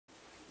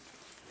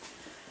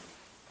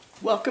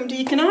Welcome to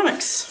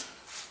economics.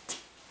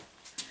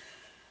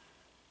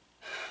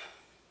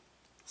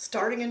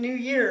 Starting a new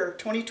year,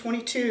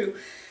 2022.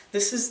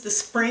 This is the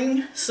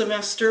spring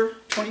semester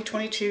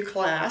 2022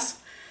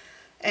 class,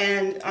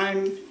 and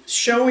I'm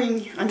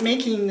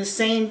making the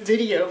same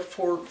video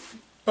for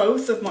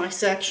both of my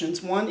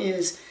sections. One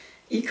is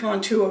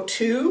Econ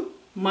 202,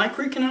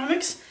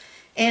 microeconomics,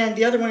 and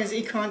the other one is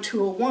Econ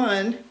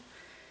 201,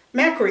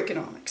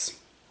 macroeconomics.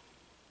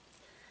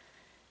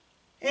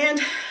 And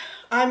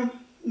I'm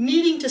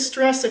needing to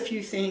stress a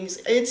few things.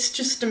 It's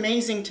just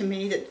amazing to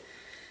me that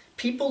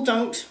people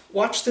don't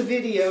watch the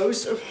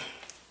videos.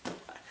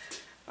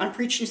 I'm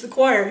preaching to the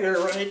choir here,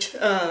 right?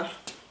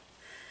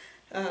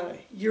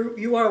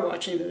 You are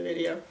watching the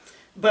video,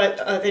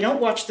 but they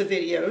don't watch the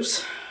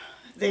videos.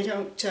 They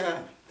don't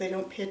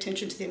pay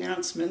attention to the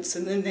announcements,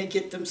 and then they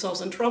get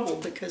themselves in trouble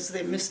because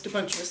they missed a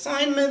bunch of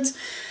assignments,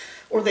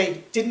 or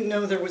they didn't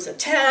know there was a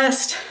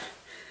test.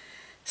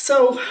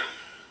 So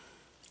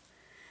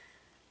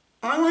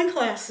online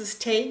classes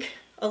take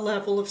a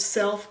level of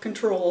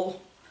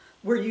self-control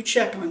where you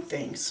check on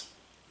things.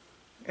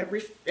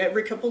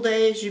 Every couple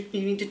days you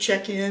need to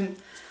check in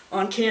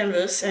on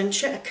Canvas and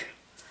check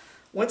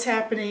what's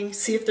happening,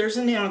 see if there's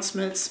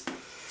announcements.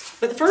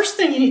 But the first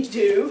thing you need to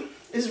do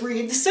is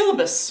read the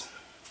syllabus.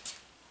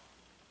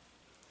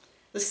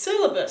 The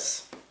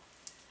syllabus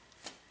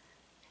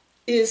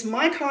is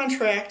my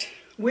contract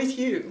with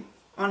you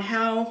on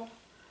how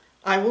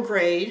I will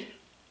grade,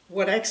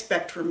 what I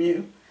expect from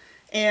you,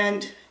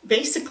 and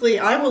basically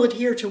I will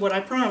adhere to what I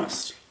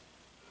promised.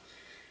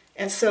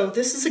 And so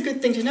this is a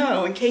good thing to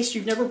know. In case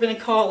you've never been in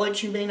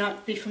college, you may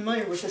not be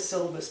familiar with the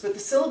syllabus, but the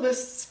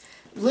syllabus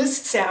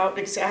lists out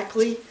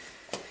exactly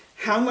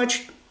how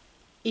much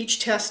each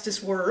test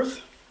is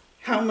worth,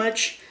 how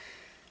much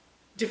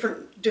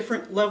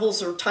different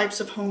levels or types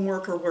of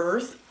homework are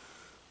worth,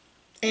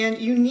 and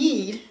you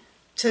need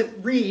to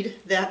read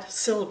that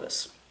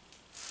syllabus.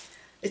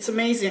 It's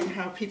amazing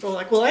how people are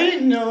like, well, I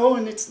didn't know,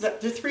 and it's they're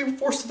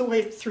 3/4 of the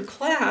way through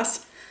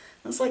class.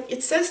 I was like,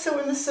 it says so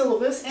in the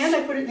syllabus, and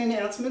I put it in the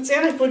announcements,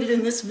 and I put it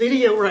in this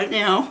video right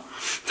now.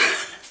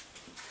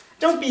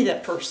 Don't be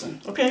that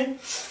person, okay?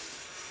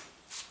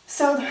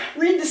 So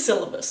read the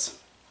syllabus.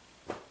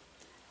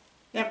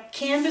 Now,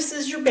 Canvas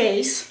is your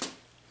base.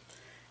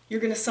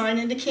 You're going to sign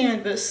into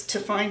Canvas to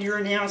find your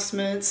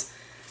announcements,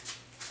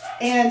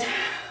 and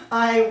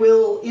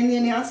in the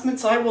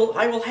announcements, I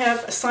will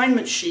have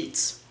assignment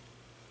sheets.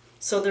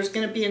 So there's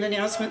going to be an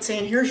announcement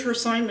saying, here's your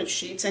assignment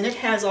sheets, and it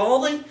has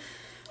all the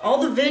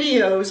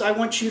videos I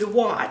want you to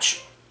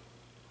watch.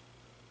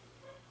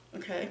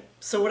 Okay,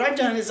 so what I've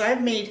done is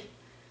I've made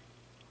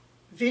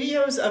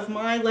videos of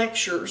my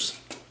lectures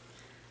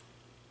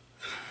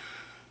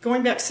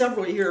going back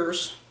several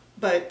years,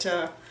 but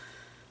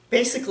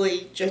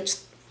basically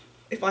just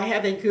if I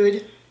have a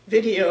good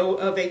video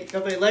of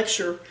a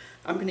lecture,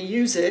 I'm going to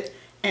use it,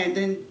 and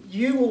then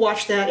you will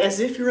watch that as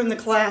if you're in the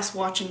class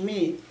watching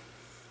me.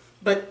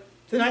 But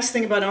the nice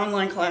thing about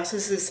online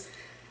classes is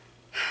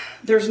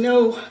there's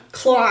no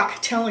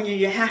clock telling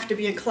you have to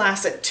be in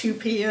class at 2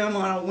 p.m.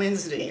 on a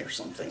Wednesday or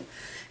something.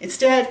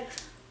 Instead,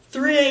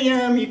 3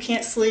 a.m. you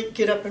can't sleep,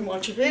 get up and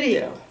watch a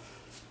video.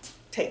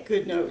 Take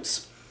good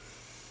notes.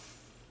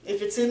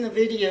 If it's in the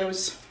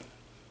videos,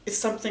 it's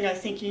something I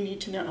think you need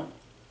to know.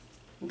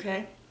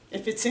 Okay?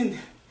 If it's in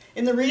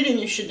the reading,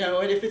 you should know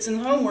it. If it's in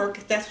the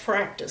homework, that's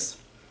practice.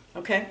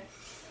 Okay?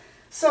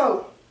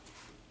 So,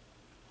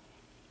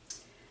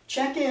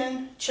 check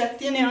in, check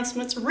the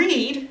announcements,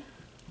 read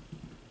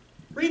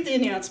the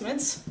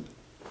announcements.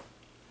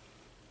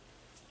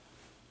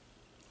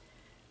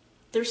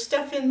 There's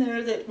stuff in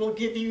there that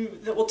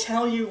will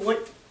tell you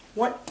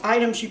what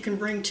items you can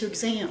bring to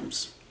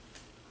exams,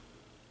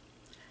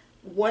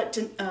 what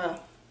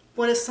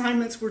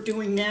assignments we're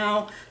doing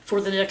now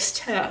for the next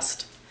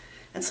test,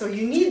 and so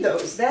you need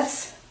those.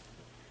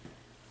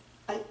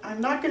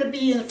 I'm not going to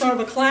be in front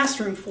of a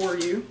classroom for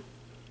you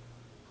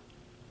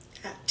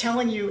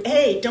telling you,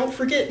 hey, don't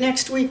forget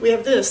next week we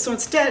have this. So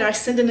instead I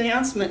send an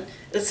announcement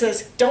that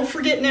says, don't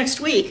forget next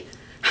week.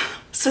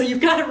 So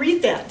you've got to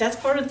read that. That's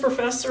part of the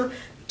professor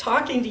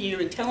talking to you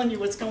and telling you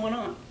what's going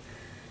on.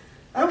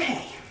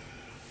 Okay,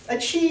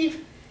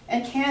 achieve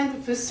and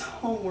Canvas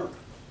homework.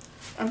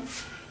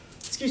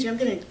 Excuse me, I'm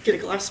going to get a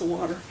glass of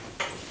water.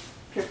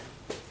 Here.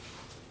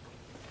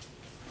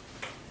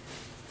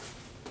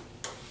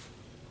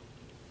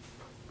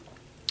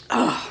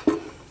 Oh.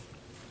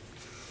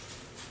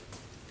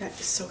 That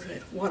is so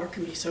good. Water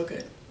can be so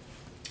good.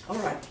 All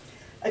right.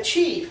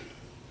 Achieve.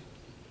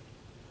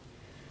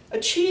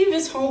 Achieve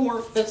is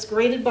homework that's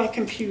graded by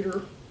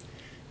computer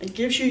and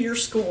gives you your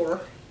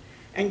score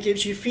and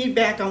gives you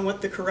feedback on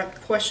what the correct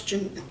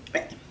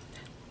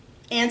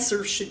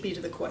answers should be to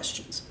the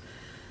questions.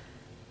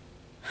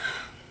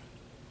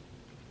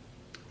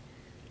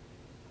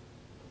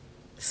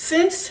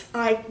 Since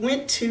I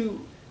went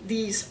to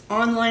these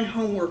online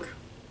homework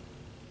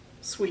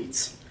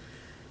suites,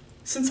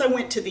 since I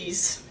went to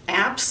these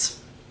apps,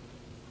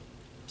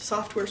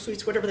 software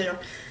suites, whatever they are,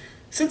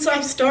 since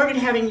I started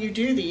having you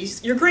do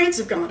these, your grades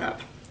have gone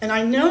up. And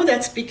I know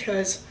that's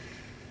because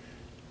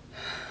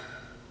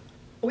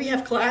we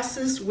have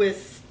classes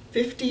with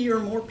 50 or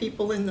more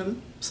people in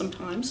them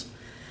sometimes.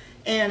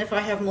 And if I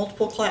have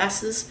multiple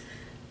classes,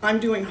 I'm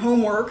doing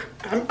homework.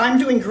 I'm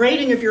doing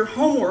grading of your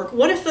homework.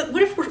 What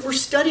if we're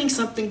studying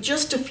something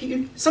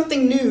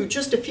something new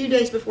just a few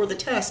days before the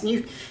test, and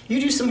you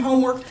do some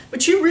homework,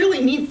 but you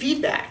really need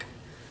feedback?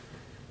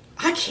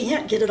 I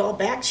can't get it all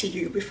back to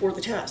you before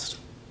the test.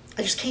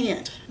 I just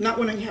can't. Not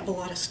when I have a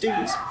lot of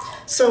students.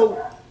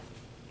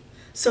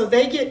 So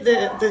they get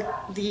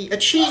the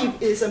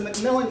Achieve is a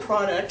Macmillan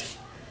product,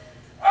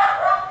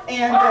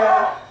 and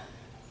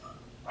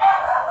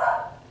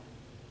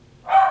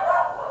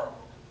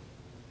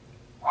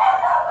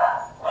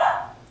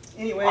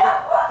anyway,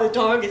 the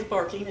dog is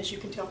barking, as you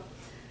can tell.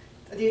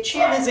 The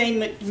Achieve is a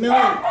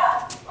Macmillan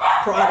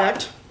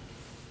product.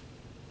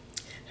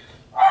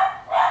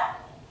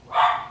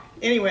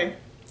 Anyway,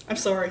 I'm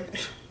sorry.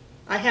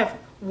 I have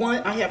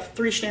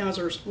 3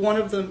 schnauzers. One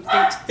of them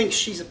thinks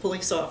she's a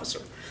police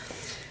officer.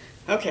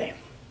 Okay.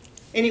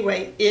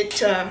 Anyway,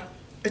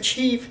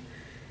 Achieve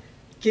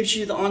gives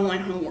you the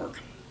online homework.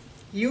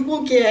 You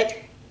will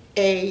get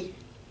a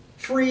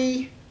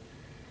free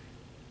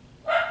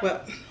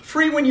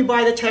when you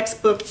buy the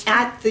textbook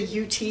at the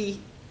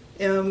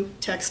UTM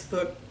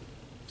textbook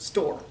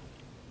store.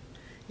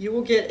 You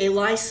will get a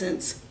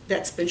license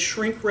that's been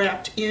shrink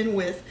wrapped in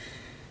with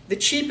the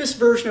cheapest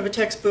version of a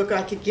textbook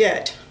I could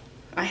get.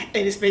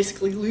 It is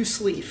basically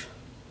loose leaf.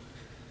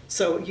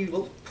 So you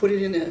will put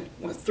it in a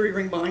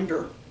 3-ring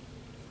binder.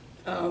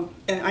 And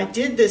I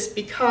did this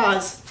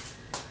because,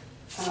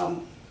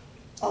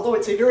 although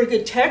it's a very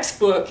good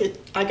textbook,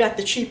 I got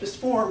the cheapest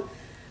form.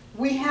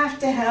 We have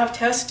to have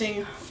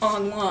testing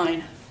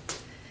online,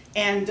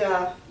 and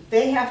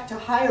they have to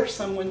hire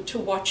someone to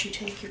watch you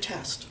take your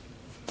test.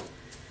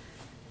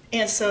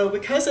 And so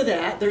because of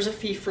that, there's a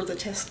fee for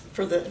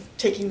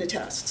taking the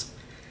tests.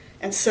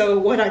 And so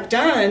what I've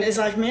done is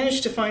I've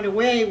managed to find a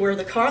way where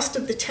the cost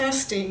of the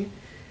testing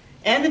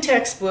and the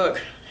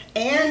textbook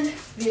and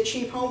the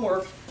Achieve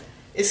homework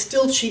is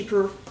still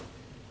cheaper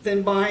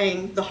than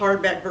buying the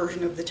hardback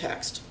version of the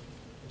text.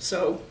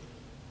 So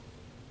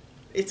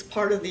it's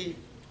part of the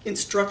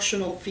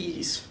instructional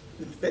fees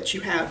that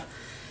you have.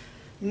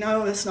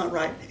 No, that's not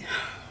right.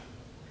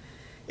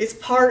 It's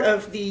part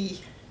of the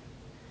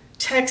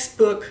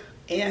textbook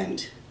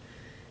and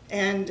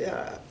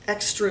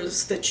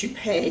extras that you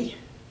pay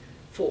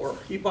for.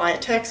 You buy a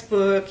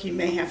textbook, you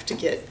may have to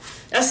get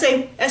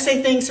essay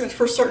things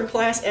for a certain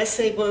class,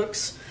 essay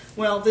books.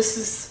 Well, this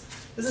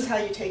is how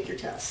you take your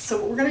test. So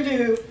what we're going to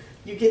do,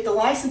 you get the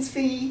license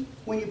fee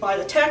when you buy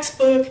the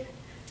textbook.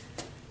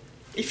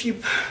 If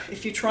you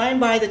try and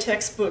buy the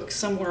textbook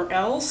somewhere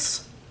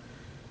else,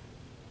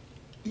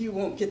 you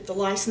won't get the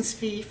license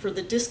fee for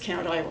the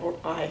discount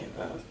I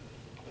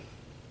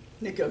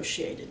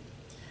negotiated.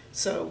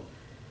 So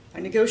I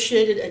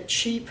negotiated a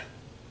cheap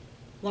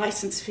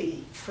license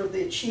fee for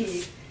the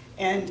Achieve,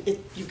 and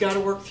you've got to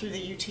work through the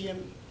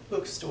UTM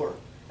bookstore,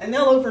 and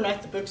they'll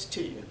overnight the books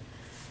to you.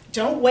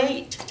 Don't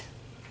wait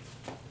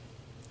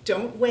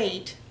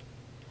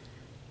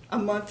a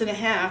month and a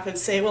half and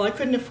say, well, I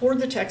couldn't afford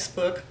the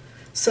textbook,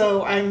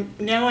 so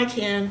now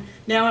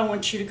I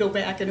want you to go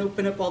back and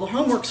open up all the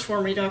homeworks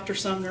for me, Dr.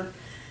 Sumner.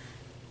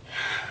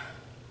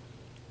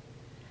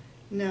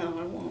 No,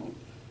 I won't.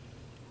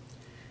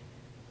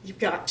 You've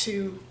got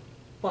to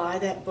buy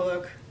that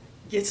book,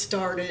 get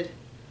started.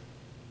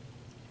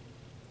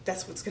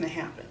 That's what's going to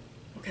happen,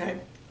 okay?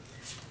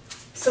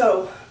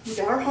 So we've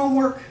got our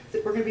homework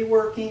that we're going to be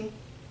working,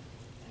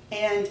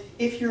 and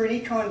if you're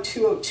in ECON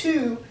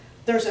 202,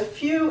 there's a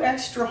few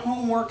extra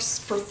homeworks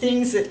for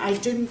things that I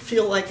didn't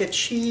feel like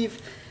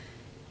Achieve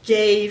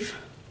gave.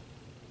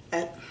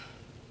 They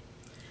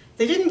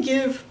didn't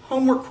give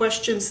homework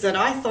questions that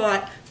I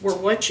thought were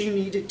what you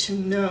needed to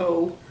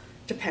know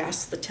to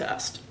pass the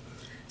test.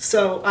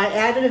 So I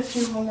added a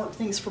few homework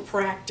things for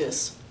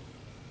practice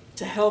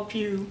to help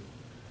you,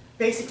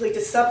 basically to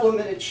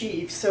supplement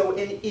Achieve. So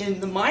in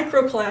the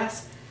micro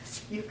class,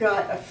 you've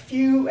got a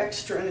few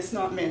extra, and it's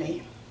not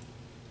many,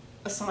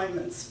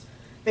 assignments,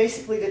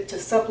 basically to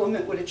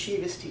supplement what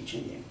Achieve is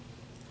teaching you.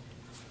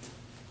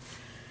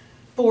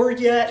 Bored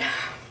yet?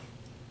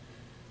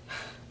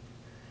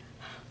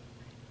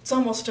 It's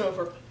almost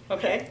over,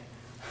 okay?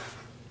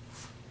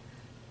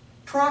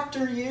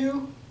 Proctor,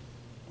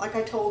 like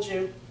I told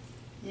you,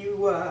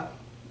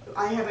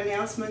 I have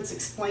announcements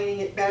explaining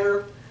it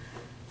better.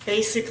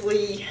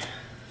 Basically,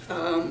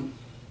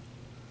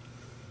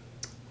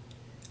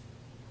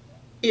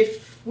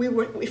 if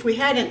we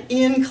had an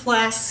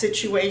in-class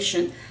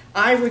situation,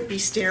 I would be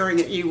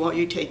staring at you while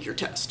you take your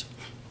test.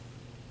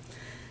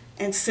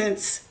 And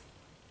since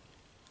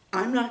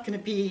I'm not going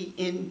to be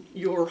in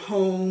your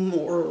home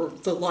or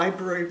the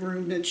library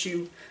room that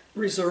you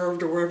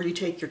reserved or wherever you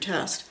take your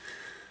test,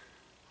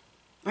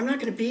 I'm not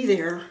going to be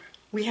there.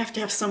 We have to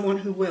have someone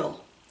who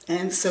will.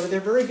 And so they're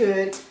very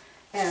good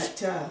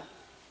at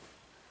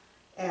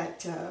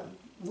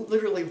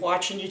literally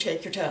watching you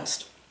take your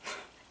test.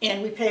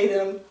 And we pay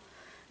them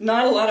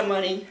Not a lot of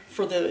money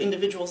for the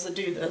individuals that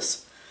do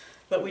this,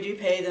 but we do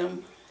pay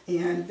them,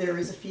 and there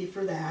is a fee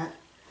for that.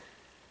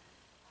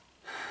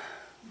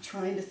 I'm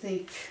trying to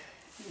think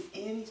of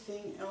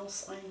anything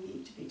else I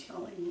need to be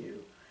telling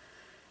you.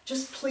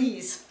 Just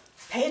please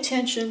pay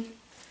attention,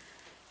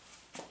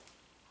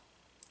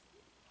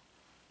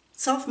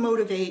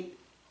 self-motivate,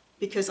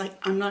 because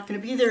I'm not going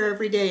to be there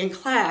every day in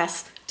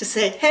class to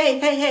say, hey,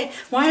 hey, hey,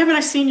 why haven't I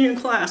seen you in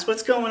class?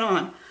 What's going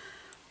on?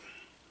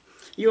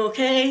 You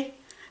okay?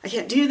 I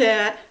can't do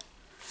that.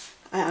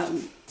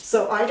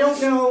 So I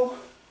don't know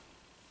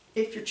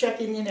if you're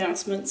checking the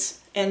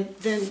announcements and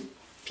then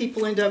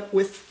people end up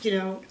with, you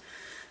know,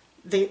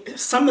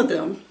 some of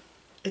them,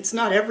 it's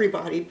not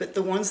everybody, but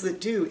the ones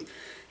that do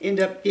end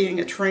up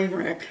being a train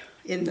wreck.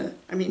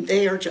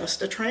 They are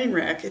just a train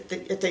wreck at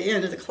the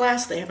end of the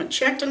class. They haven't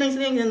checked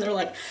anything, and they're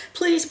like,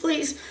 please,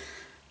 please.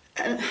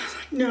 And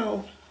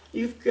no,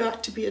 you've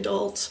got to be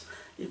adults.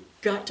 You've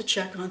got to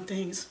check on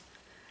things,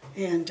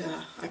 and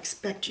I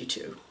expect you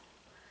to.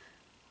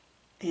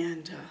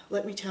 And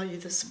let me tell you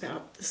this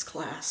about this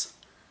class.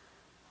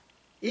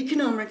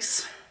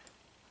 Economics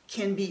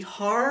can be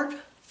hard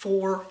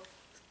for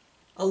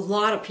a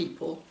lot of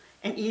people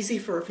and easy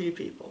for a few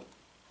people.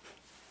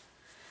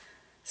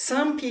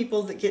 Some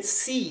people that get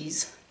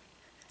C's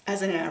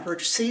as an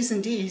average, C's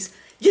and D's,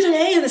 get an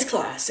A in this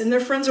class, and their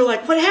friends are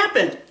like, what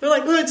happened? They're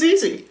like, well, it's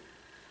easy.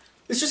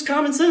 It's just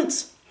common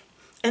sense.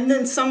 And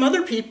then some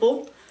other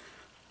people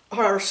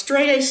are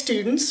straight A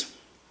students,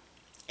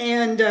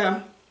 and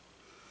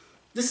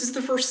this is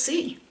the first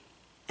C,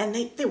 and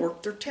they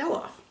worked their tail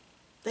off.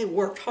 They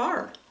worked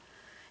hard,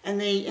 and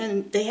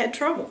they had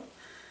trouble.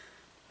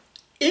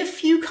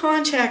 If you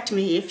contact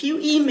me, if you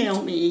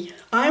email me,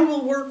 I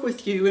will work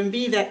with you and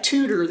be that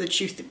tutor that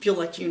you feel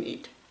like you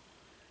need.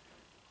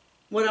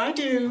 What I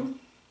do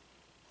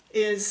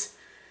is,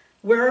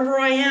 wherever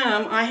I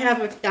am, I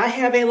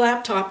have a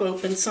laptop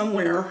open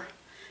somewhere,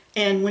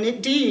 and when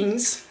it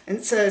dings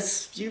and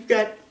says, you've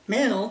got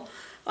mail,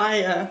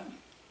 I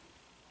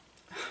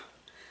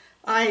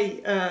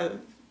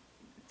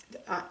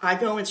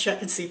go and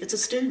check and see if it's a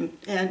student.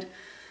 And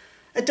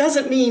it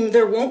doesn't mean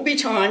there won't be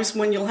times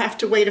when you'll have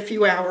to wait a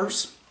few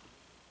hours,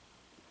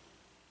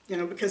 you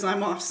know, because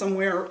I'm off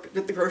somewhere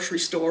at the grocery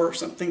store or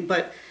something.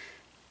 But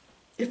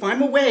if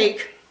I'm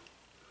awake,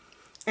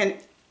 and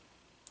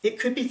it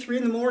could be 3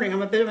 in the morning,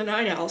 I'm a bit of a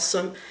night owl,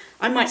 so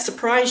I might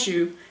surprise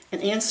you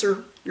and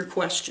answer your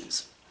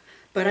questions.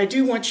 But I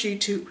do want you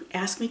to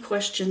ask me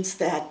questions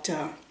that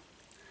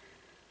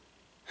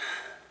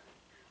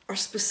are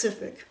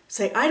specific.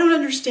 Say, I don't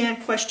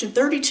understand question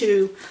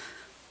 32.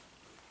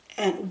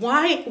 And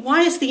why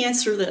is the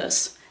answer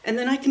this? And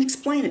then I can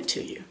explain it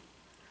to you.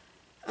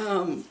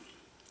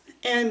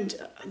 And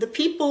the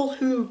people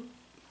who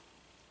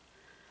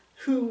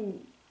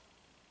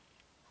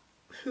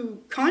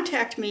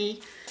contact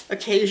me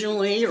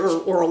occasionally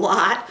or a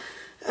lot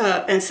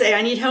and say,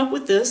 I need help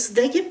with this,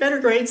 they get better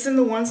grades than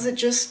the ones that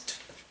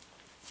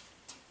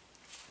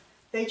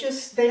they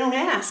don't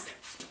ask.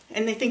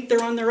 And they think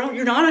they're on their own.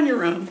 You're not on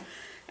your own.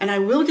 And I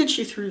will get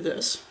you through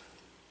this.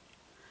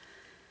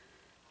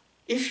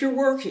 If you're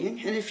working,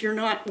 and if you're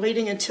not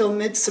waiting until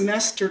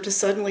mid-semester to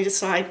suddenly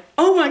decide,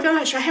 oh my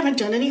gosh, I haven't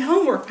done any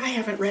homework, I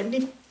haven't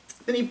read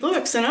any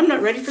books, and I'm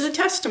not ready for the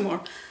test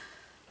tomorrow.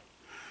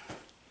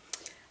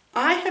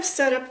 I have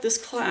set up this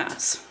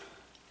class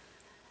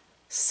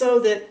so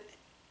that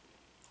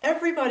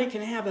everybody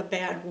can have a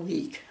bad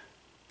week,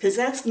 because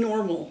that's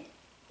normal.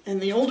 And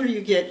the older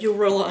you get, you'll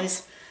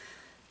realize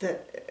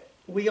that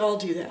we all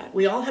do that.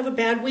 We all have a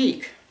bad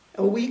week.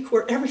 A week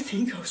where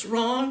everything goes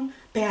wrong,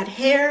 bad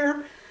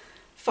hair,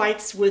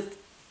 fights with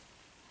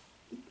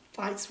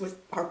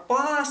our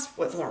boss,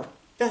 with our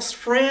best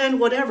friend,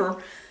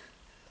 whatever.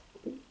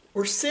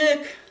 We're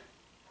sick.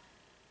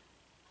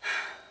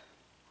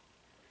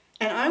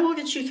 And I will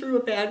get you through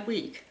a bad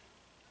week.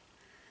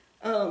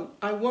 I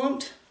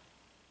won't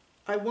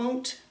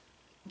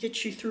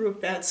get you through a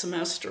bad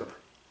semester.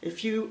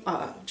 If you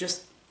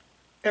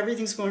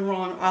everything's going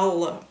wrong,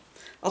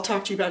 I'll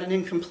talk to you about an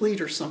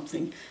incomplete or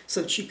something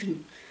so that you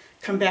can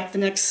come back the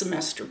next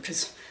semester,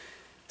 because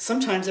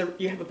sometimes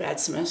you have a bad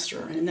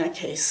semester, and in that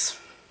case,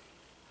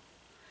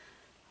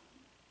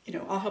 you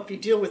know, I'll help you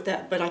deal with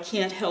that, but I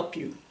can't help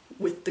you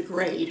with the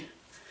grade.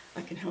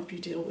 I can help you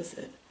deal with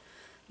it.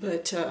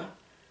 But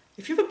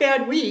if you have a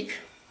bad week,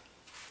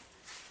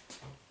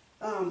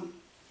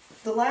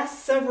 the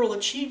last several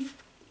achieve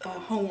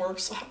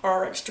homeworks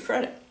are extra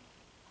credit.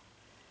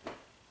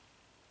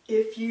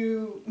 If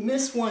you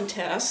miss one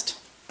test,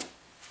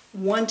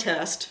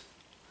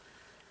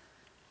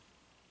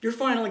 your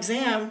final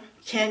exam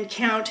can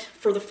count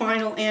for the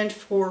final and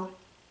for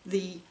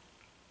the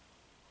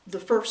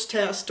first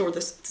test or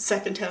the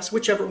second test,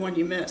 whichever one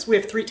you miss. We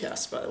have 3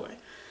 tests, by the way.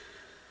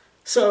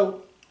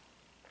 So,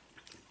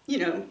 you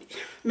know,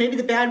 maybe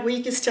the bad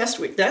week is test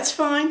week. That's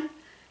fine.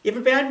 You have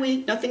a bad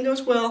week, nothing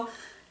goes well.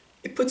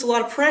 It puts a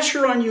lot of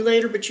pressure on you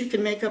later, but you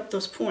can make up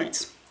those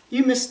points.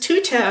 You missed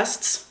 2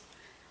 tests,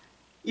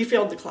 you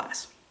failed the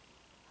class.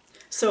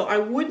 So I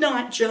would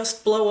not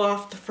just blow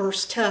off the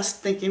first test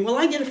thinking, well,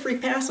 I get a free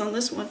pass on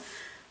this one.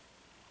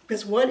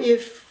 Because what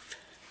if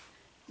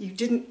you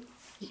didn't,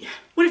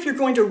 what if you're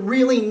going to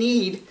really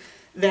need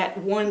that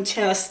one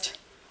test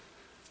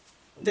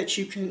that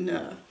you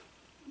can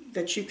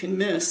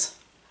miss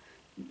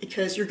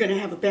because you're going to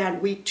have a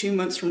bad week 2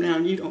 months from now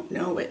and you don't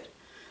know it.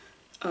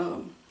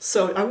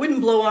 So I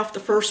wouldn't blow off the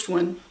first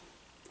one.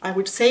 I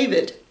would save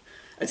it.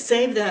 I'd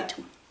save that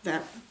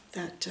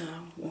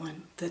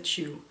one that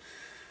you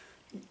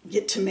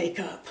get to make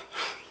up,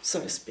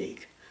 so to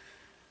speak.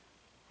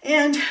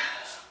 And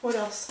what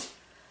else?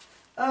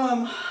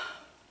 The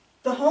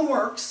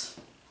homeworks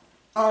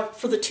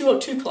for the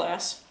 202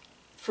 class,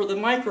 for the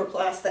micro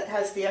class that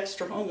has the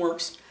extra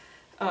homeworks,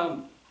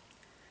 I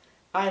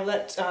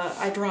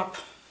drop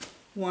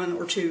 1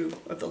 or 2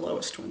 of the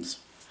lowest ones.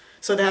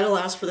 So that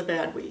allows for the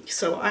bad week.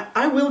 So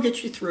I will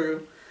get you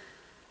through.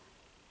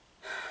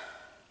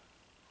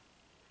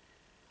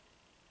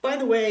 By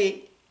the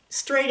way,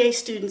 straight A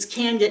students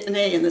can get an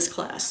A in this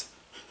class.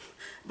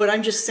 But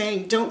I'm just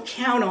saying, don't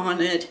count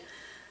on it.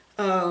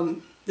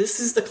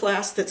 This is the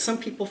class that some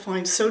people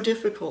find so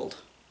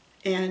difficult.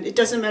 And it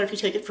doesn't matter if you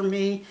take it from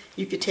me,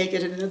 you could take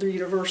it at another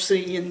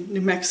university in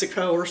New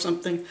Mexico or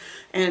something,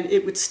 and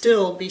it would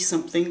still be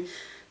something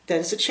that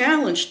is a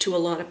challenge to a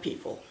lot of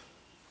people.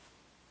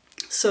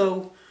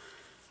 So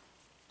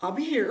I'll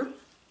be here,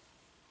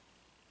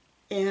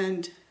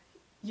 and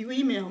you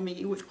email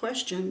me with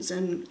questions,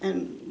 and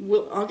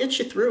I'll get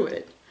you through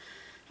it.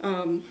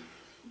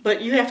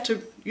 But you have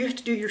to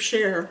do your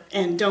share,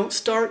 and don't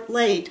start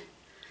late.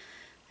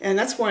 And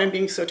that's why I'm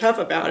being so tough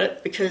about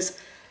it, because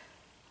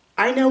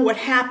I know what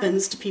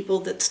happens to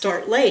people that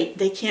start late.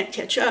 They can't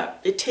catch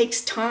up. It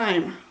takes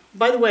time.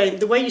 By the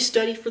way you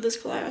study for this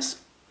class,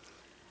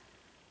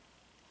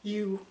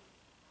 you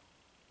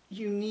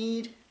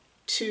need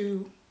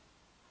to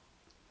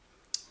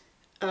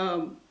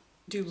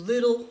do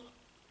little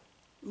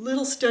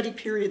study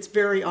periods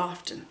very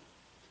often.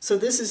 So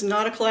this is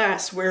not a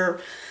class where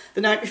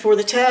the night before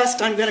the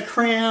test I'm going to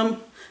cram,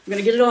 I'm going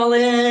to get it all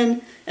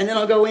in, and then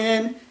I'll go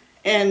in.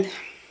 And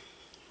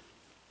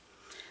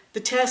the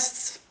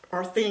tests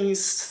are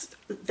things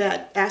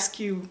that ask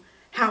you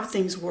how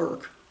things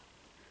work.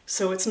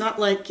 So it's not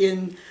like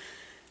in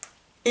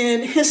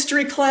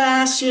history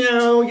class,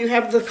 you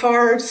have the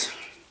cards,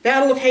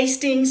 Battle of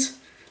Hastings,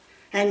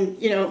 and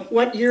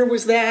what year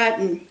was that,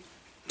 and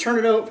turn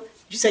it over.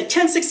 You say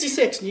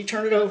 1066, and you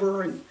turn it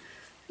over, and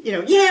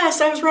yes,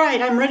 I was right,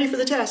 I'm ready for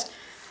the test.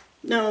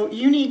 No,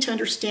 you need to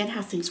understand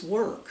how things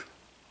work,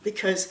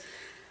 because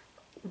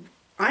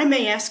I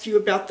may ask you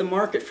about the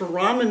market for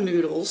ramen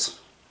noodles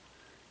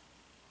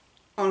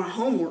on a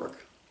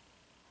homework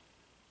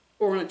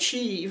or on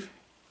Achieve,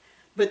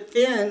 but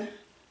then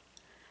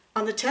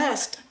on the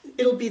test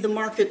it'll be the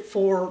market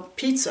for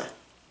pizza.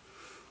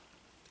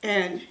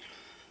 And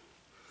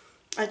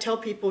I tell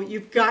people,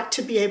 you've got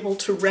to be able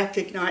to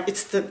recognize,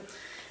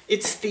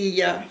 it's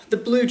the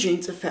blue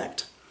jeans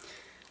effect.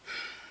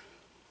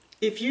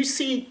 If you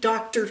see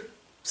Dr.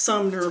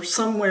 Sumner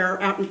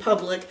somewhere out in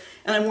public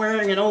and I'm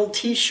wearing an old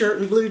t-shirt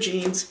and blue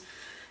jeans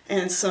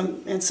and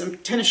some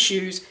tennis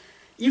shoes,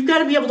 you've got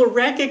to be able to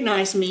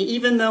recognize me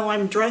even though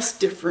I'm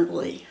dressed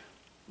differently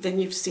than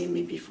you've seen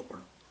me before.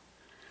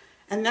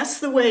 And that's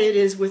the way it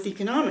is with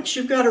economics.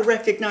 You've got to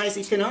recognize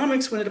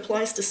economics when it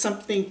applies to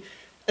something,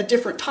 a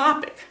different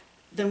topic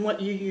than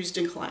what you used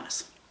in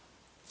class.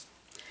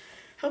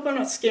 Hope I'm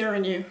not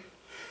scaring you.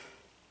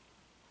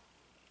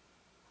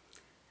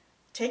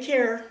 Take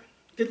care.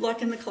 Good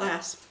luck in the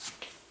class.